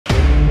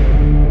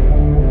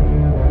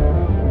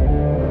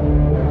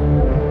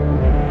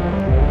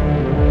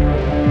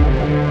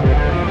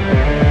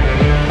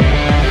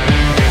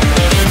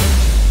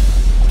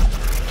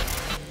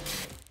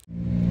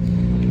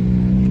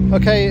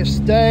Okay, it's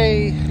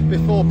day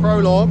before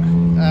Prologue,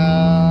 and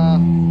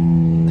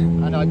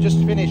I've just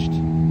finished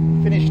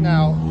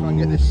now. Try and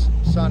get this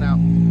sun out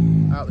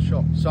the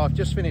shop. So I've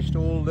just finished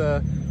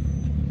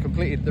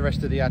completed the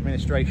rest of the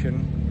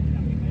administration.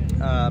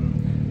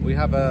 We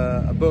have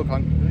a book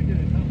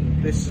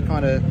on this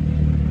kind of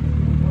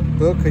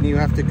book, and you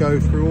have to go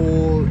through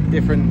all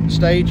different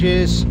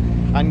stages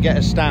and get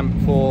a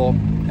stamp for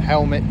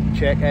helmet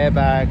check,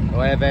 airbag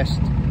or air vest,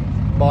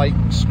 bike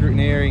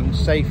scrutineering,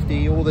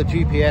 safety, all the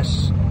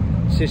GPS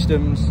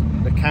systems,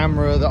 the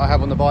camera that I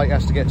have on the bike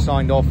has to get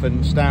signed off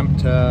and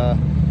stamped,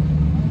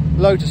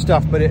 loads of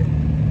stuff. But it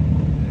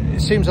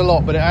seems a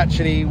lot, but it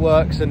actually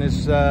works, and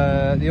is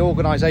the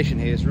organisation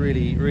here is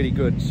really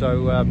good.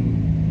 So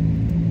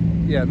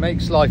yeah, it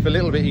makes life a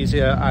little bit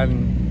easier.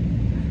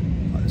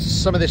 And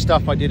some of this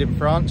stuff I did in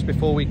France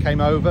before we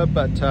came over,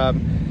 but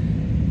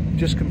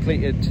just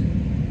completed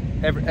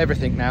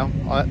everything now.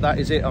 That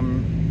is it.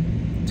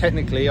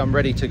 Technically I'm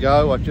ready to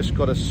go. I've just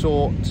got to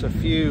sort a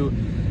few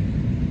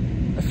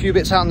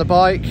bits out on the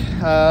bike.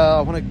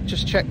 I want to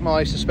just check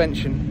my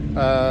suspension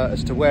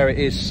as to where it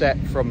is set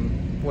from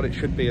what it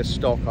should be as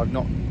stock. I've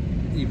not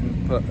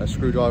even put a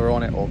screwdriver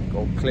on it or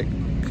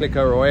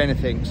clicker or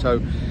anything,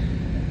 so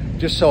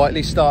just so I at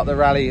least start the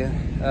rally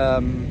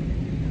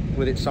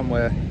with it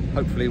somewhere,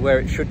 hopefully where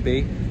it should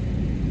be.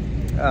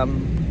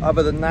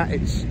 Other than that,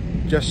 it's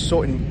just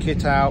sorting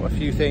kit out, a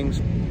few things,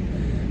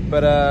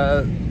 but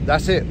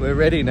that's it. We're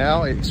ready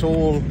now. It's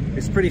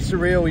pretty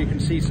surreal. You can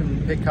see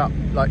some pickup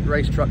like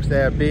race trucks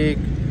there, big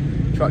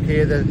truck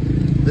here.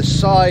 The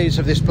size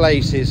of this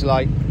place is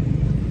like,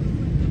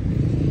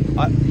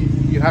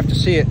 you have to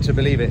see it to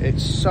believe it.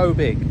 It's so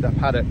big. The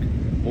paddock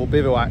or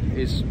bivouac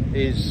is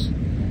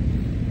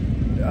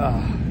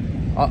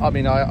I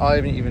mean, I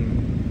haven't even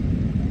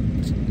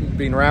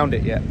been around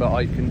it yet, but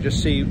I can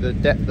just see the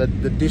depth,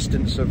 the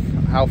distance of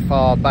how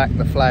far back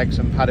the flags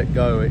and paddock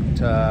go.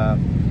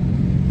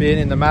 Being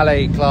in the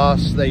Malay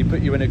class, they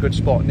put you in a good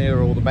spot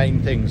near all the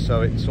main things,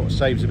 so it sort of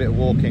saves a bit of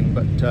walking.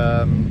 But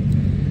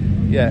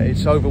yeah,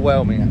 it's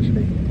overwhelming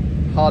actually.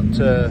 Hard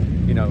to,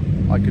 you know,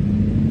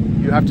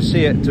 you have to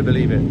see it to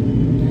believe it.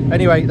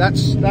 Anyway,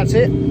 that's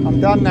it.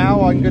 I'm done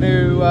now. I'm going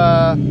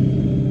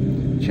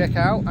to check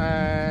out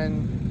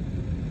and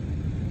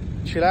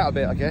chill out a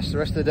bit, I guess, the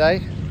rest of the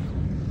day.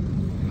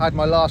 Had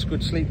my last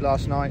good sleep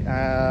last night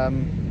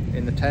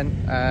in the tent,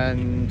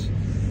 and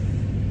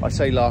I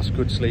say last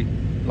good sleep,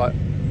 like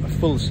a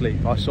full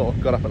sleep. I sort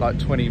of got up at like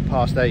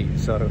 8:20,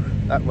 so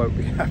that won't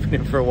be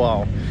happening for a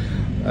while.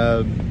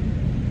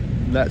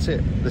 That's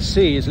it. The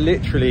sea is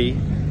literally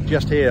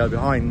just here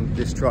behind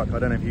this truck. I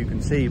don't know if you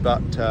can see,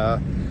 but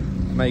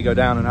may go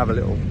down and have a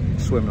little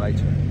swim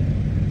later.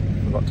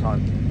 I've got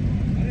time.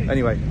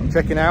 Anyway, I'm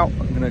checking out.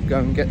 I'm going to go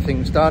and get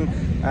things done.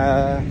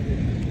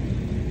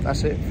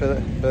 That's it for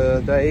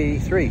day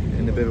 3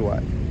 in the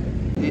bivouac.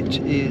 It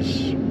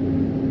is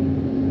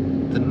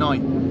the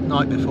night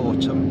before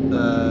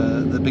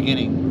the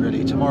beginning,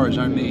 really. Tomorrow's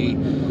only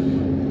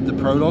the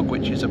prologue,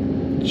 which is a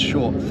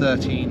short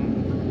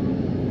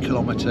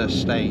 13-kilometre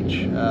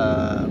stage,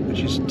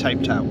 which is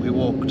taped out. I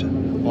walked a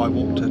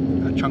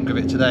chunk of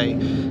it today,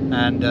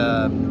 and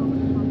I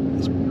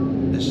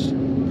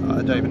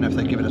don't even know if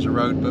they've given us a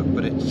road book,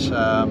 but it's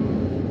a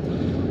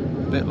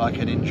bit like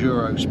an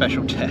enduro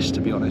special test,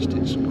 to be honest.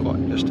 It's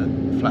quite just a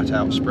flat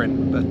out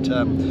sprint, but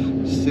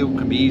still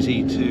can be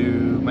easy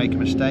to make a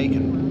mistake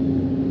and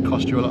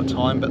cost you a lot of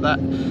time, but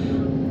that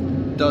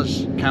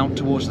does count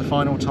towards the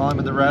final time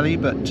of the rally.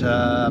 But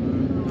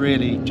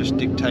really just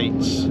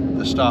dictates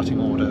the starting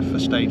order for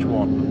stage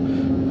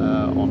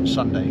 1 on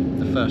Sunday,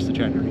 the 1st of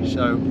January.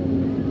 So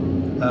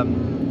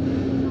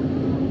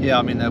yeah,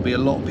 I mean, there'll be a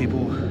lot of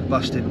people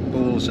busting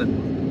balls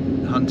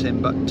and hunting,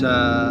 but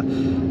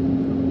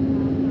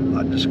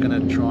I'm just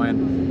going to try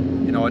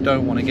and, you know, I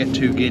don't want to get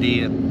too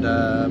giddy, and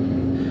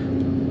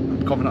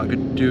I'm confident I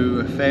could do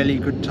a fairly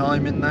good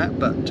time in that,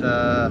 but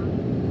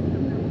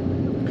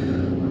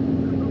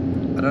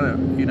I don't know,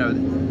 you know,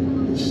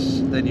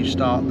 then you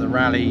start the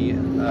rally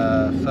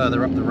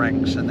further up the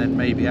ranks, and then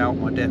maybe out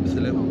my depth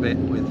a little bit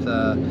with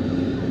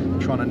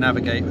trying to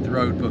navigate with the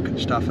road book and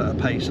stuff at a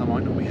pace I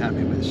might not be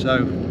happy with.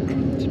 So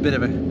it's a bit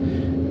of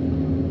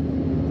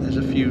there's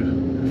a few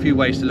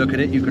ways to look at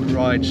it. You could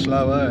ride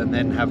slower and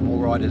then have more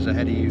riders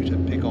ahead of you to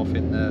pick off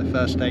in the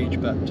first stage,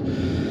 but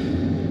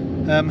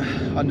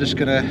I'm just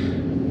gonna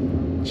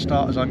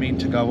start as I mean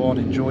to go on,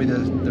 enjoy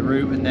the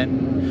route, and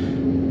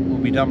then we'll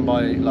be done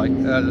by like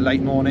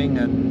late morning,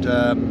 and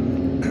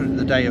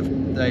the day of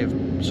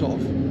sort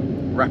of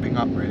wrapping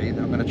up really.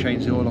 I'm going to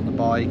change the oil on the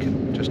bike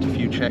and just a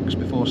few checks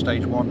before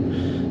stage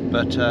 1,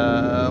 but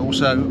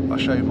also I'll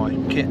show you my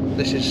kit.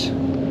 This is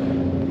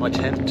my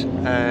tent,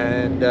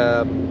 and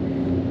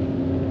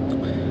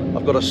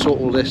I've got to sort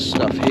all this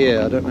stuff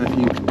here. I don't know if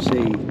you can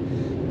see,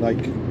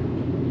 like,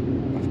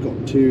 I've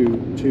got two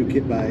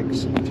kit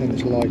bags. I'll turn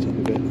this light up a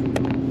bit.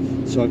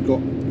 So I've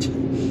got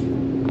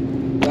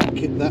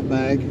that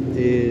bag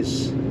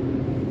is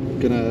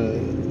gonna,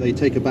 they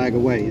take a bag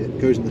away that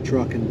goes in the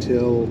truck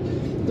until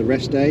the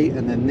rest day,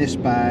 and then this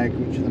bag,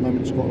 which at the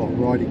moment has got a lot of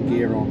riding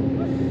gear on,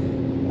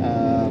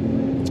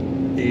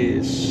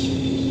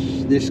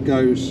 this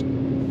goes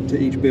to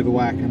each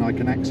bivouac, and I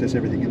can access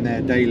everything in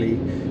there daily.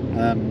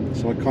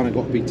 So I kind of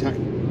got to be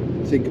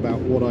think about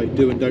what I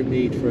do and don't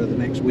need for the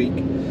next week,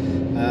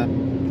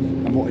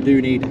 and what I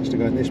do need has to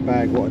go in this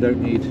bag, what I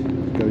don't need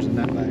goes in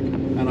that bag.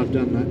 And I've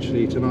done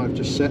actually tonight, I've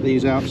just set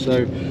these out,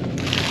 so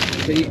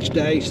for each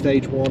day,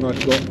 stage 1,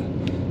 I've got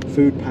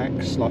food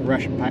packs, like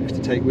ration packs, to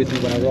take with me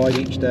when I ride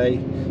each day,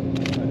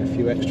 and a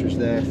few extras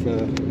there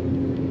for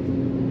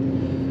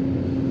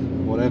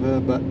whatever.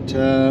 But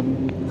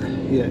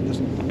yeah, it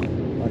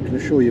doesn't, I can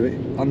assure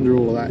you, under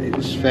all of that,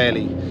 it's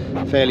fairly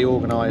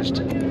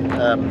organised.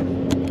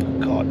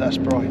 God, that's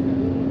bright.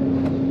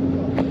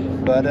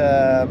 But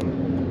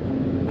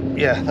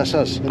yeah, that's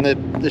us. And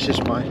this is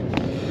my.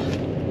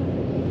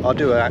 I'll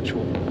do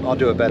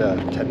a better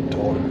tent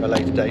tour at a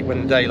later date,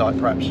 when the daylight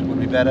perhaps would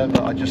be better.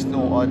 But I just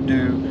thought I'd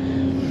do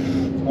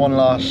one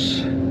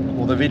last,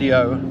 or the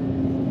video,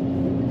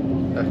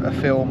 a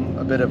film,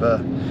 a bit of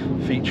a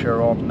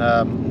feature on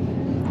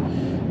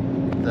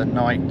the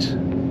night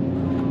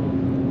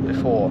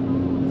before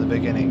the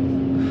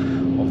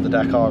beginning of the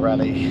Dakar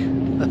rally.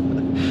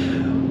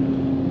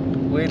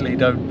 Weirdly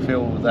don't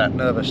feel that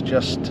nervous, I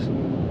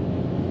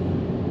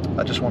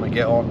just want to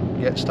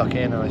get stuck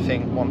in, and I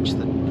think once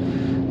the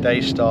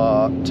days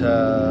start,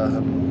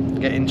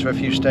 get into a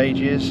few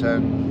stages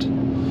and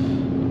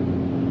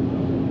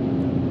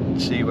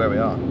see where we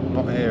are. I'm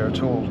not here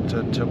at all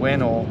to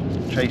win or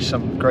chase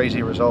some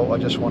crazy result. I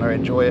just want to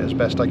enjoy it as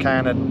best I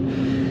can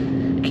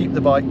and keep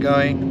the bike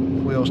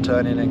going, wheels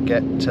turning, and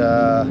get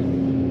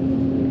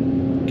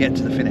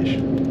to the finish.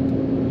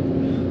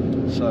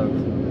 So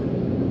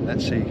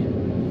let's see.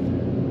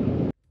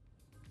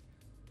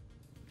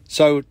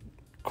 So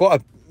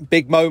quite a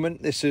big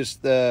moment. This is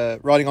the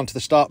riding onto the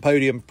start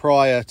podium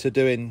prior to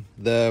doing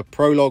the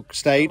prologue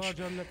stage.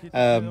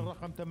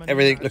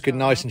 Everything looking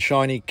nice and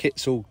shiny,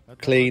 kit's all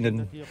clean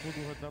and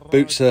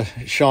boots are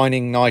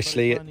shining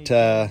nicely.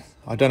 I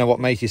don't know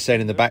what mate is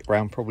saying in the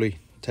background, probably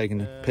taking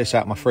the piss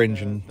out of my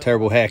fringe and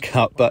terrible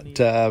haircut, but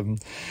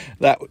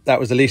that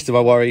was the least of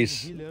my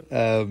worries.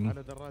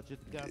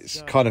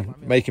 It's kind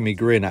of making me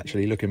grin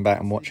actually, looking back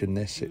and watching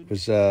this. It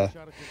was a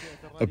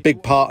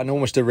big part and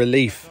almost a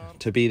relief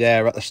to be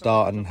there at the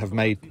start and have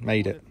made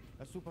it.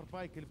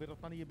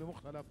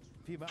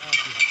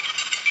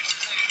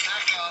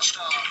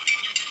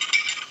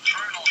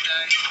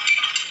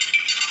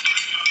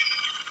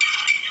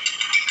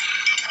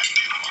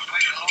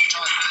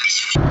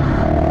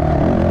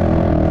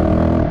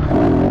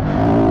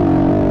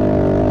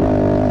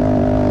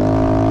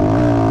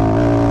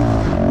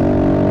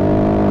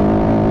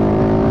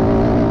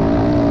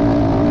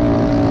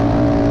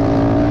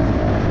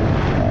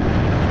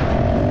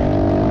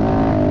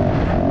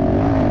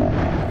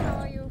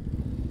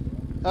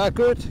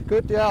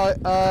 Good. Yeah,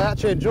 I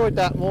actually enjoyed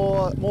that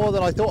more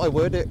than I thought I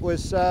would. It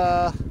was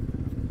I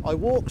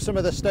walked some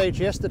of the stage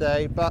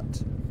yesterday, but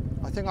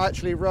I think I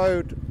actually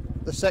rode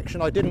the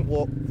section I didn't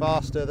walk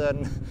faster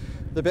than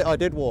the bit I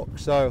did walk.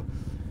 So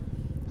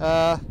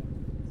yeah,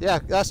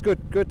 that's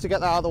good to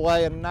get that out of the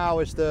way. And now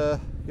is the,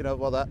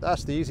 well,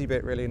 that's the easy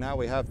bit really. Now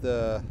we have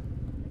the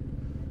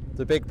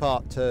big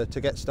part to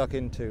get stuck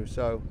into.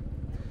 So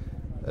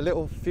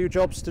a few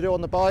jobs to do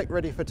on the bike,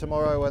 ready for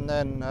tomorrow, and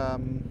then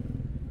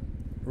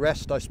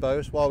rest, I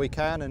suppose, while we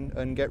can,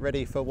 and get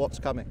ready for what's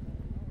coming.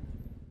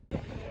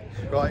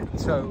 Right,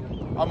 so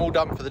I'm all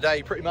done for the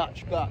day pretty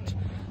much, but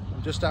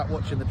I'm just out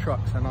watching the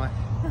trucks, and I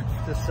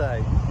have to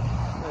say,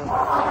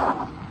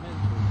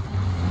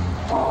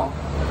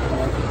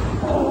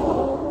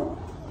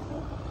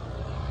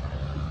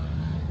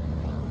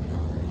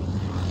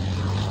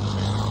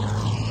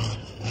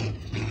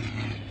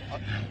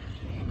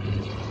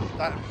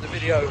 the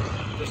video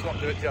does not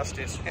do it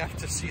justice. You have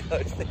to see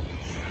those things.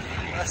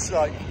 That's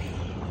like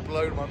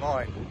blown my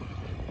mind.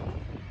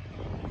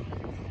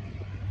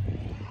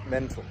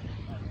 Mental.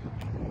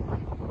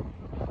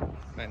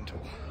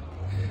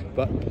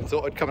 But I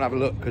thought I'd come and have a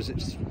look because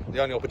it's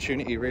the only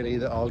opportunity really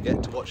that I'll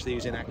get to watch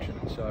these in action.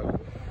 So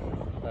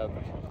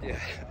yeah.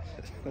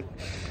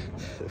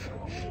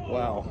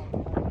 Wow.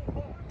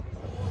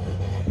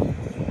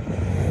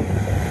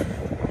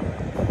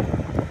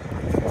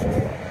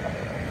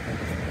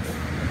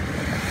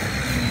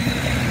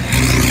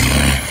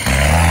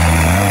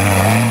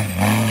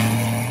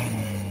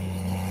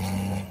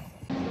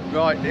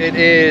 Right, it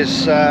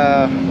is,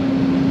 I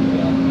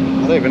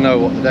don't even know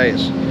what the day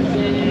is.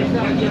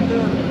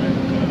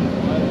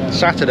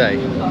 Saturday,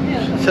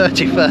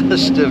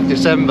 31st of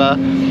December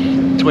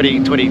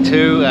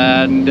 2022,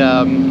 and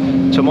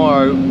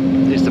tomorrow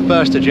is the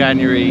 1st of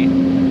January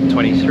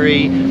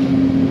 23,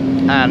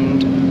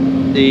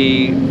 and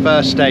the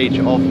first stage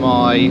of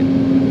my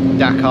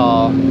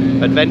Dakar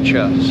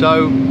adventure.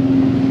 So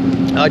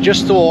I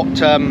just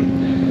thought,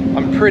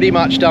 I'm pretty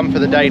much done for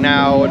the day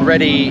now and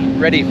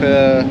ready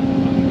for,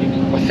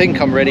 I think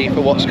I'm ready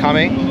for what's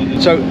coming.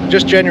 So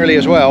just generally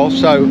as well,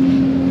 so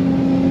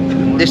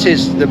this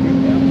is the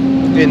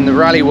in the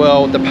rally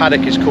world, the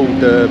paddock is called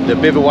the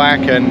bivouac,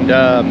 and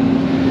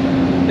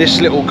this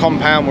little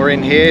compound we're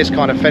in here is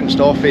kind of fenced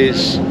off,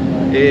 is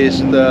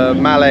the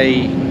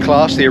Malay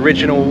class, the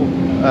original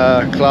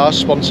class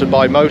sponsored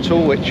by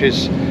Motul, which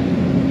is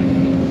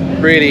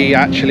really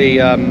actually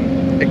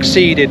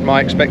exceeded my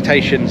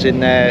expectations in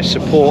their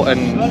support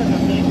and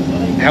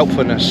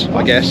helpfulness.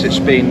 I guess it's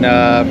been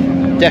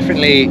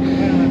definitely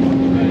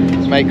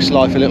makes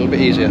life a little bit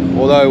easier,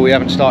 although we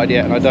haven't started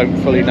yet and I don't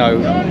fully know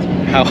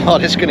how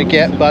hard it's going to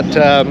get, but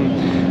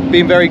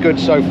been very good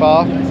so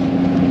far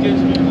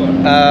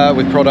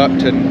with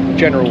product and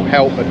general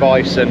help,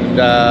 advice, and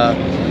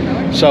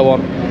so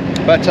on.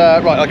 But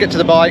right, I'll get to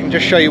the bike and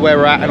just show you where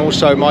we're at, and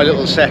also my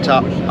little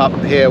setup up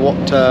here,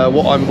 what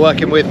I'm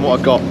working with and what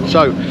I've got.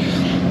 So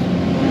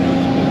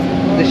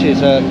this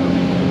is a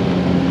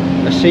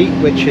seat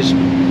which is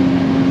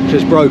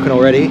just broken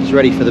already. It's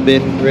ready for the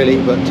bin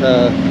really, but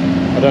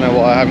I don't know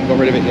why I haven't got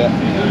rid of it yet.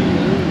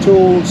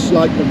 Tools,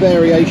 like the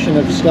variation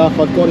of stuff,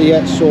 I've got to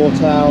yet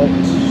sort out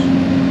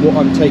what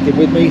I'm taking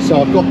with me.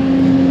 So I've got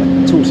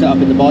a tool set up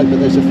in the bike, but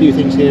there's a few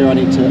things here I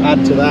need to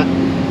add to that.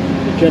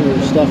 The general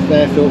stuff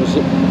there, filters,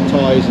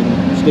 ties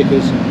and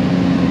stickers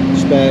and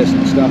spares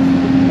and stuff.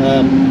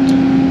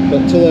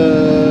 But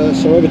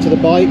so over to the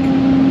bike.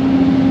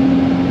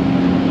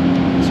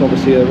 It's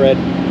obviously a red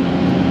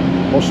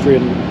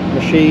Austrian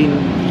machine,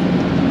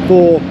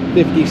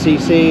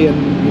 450cc,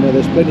 and you know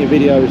there's plenty of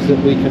videos that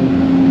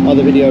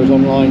other videos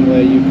online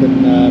where you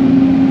can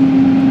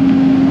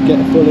get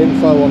a full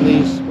info on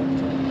these.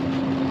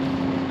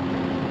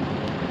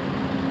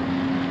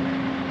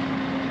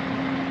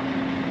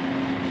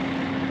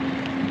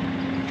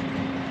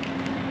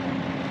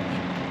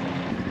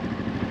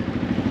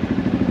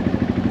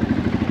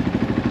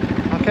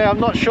 Okay, I'm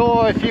not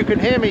sure if you can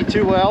hear me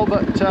too well,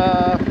 but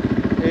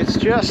it's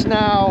just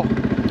now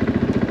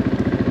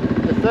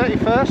the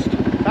 31st.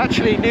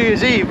 Actually New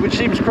Year's Eve, which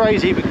seems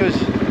crazy because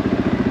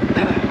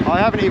I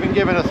haven't even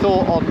given a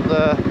thought on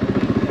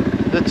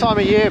the time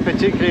of year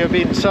particularly. I've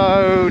been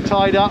so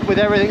tied up with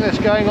everything that's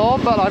going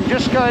on, but I'm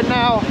just going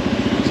now.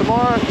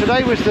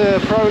 Today was the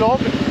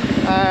Prologue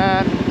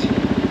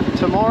and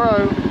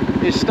tomorrow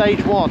is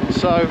stage 1,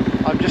 so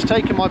I'm just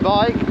taking my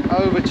bike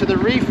over to the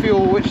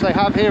refuel which they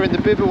have here in the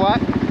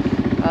bivouac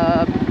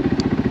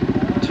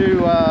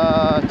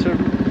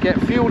to get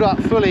fueled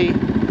up fully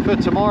for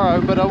tomorrow.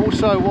 But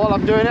also, while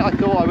I'm doing it, I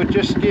thought I would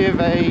just give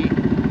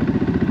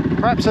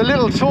perhaps a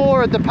little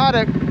tour at the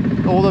paddock,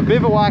 or the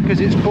bivouac as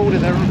it's called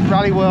in the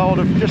rally world,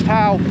 of just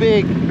how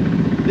big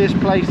this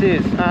place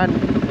is. And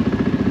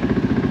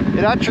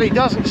it actually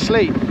doesn't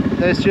sleep.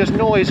 There's just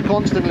noise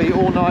constantly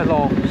all night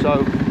long.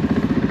 So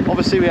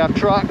obviously we have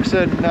trucks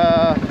and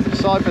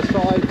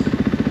side-by-sides,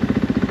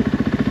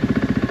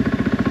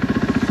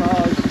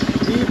 cars,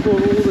 people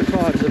all the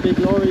time, the big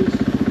lorries.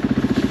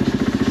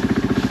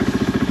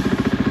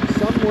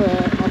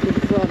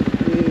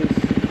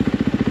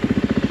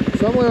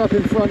 Somewhere up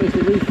in front is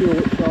the refuel,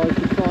 which I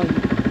can find.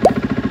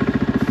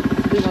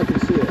 I think I can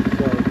see it.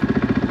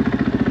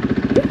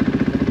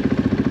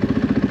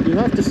 So you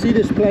have to see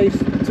this place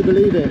to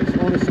believe it. It's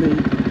honestly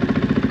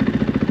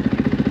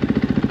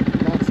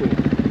massive.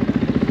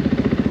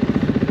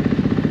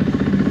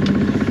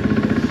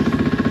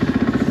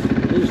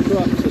 These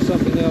trucks are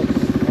something else.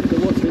 After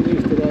watching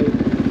these today.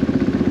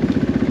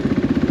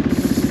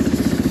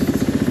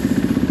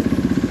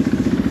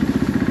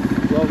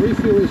 Well,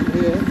 refuel isn't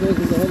here. There's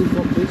the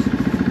helicopters.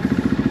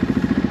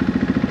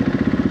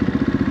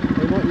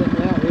 They might let me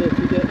out here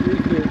to get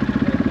refuel.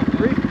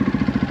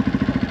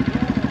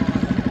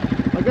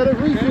 I got a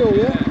refuel,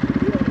 yeah?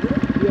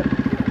 Yeah.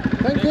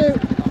 Thank you.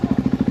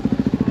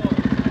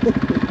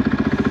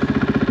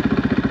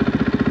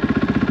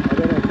 I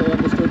don't know if they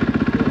understood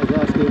what I was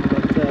asking,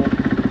 but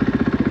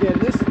again,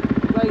 this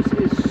place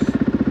is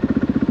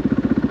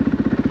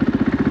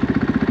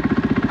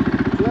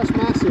just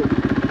massive.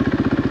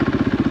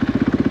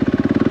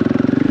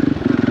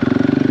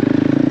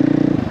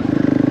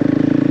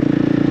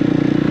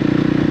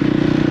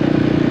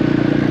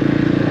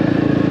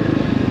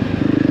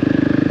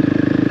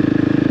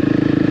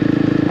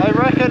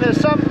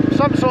 There's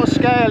some sort of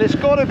scale. It's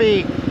got to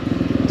be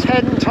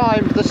 10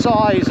 times the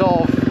size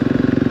of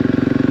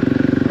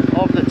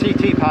the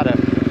TT paddock.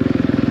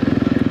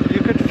 You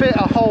could fit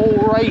a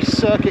whole race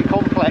circuit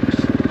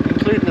complex,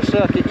 including the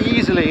circuit,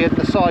 easily in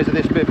the size of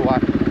this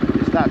bivouac.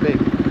 It's that big.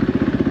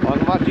 I'm going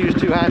to have to use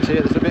two hands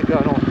here. There's a bit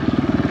going on.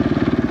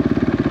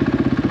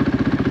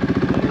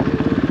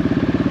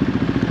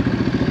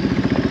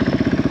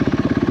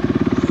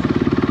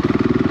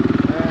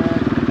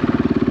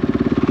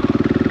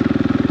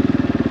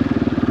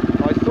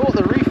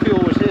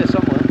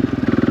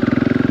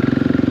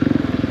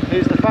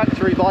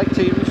 Bike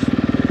teams.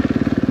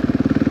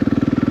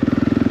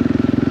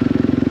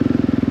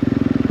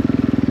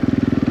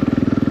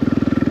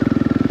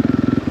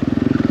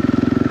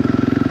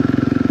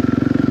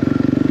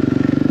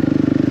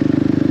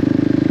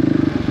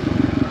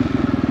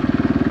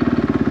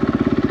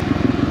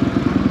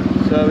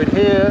 So in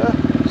here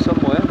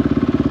somewhere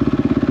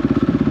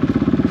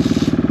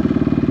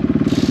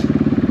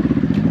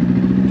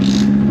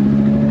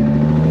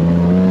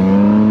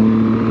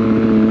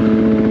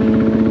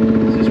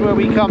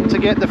we come to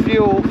get the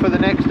fuel for the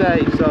next day.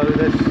 So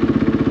there's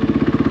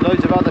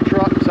loads of other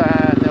trucks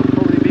and there'll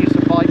probably be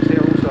some bikes here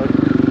also.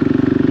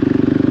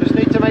 Just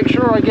need to make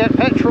sure I get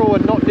petrol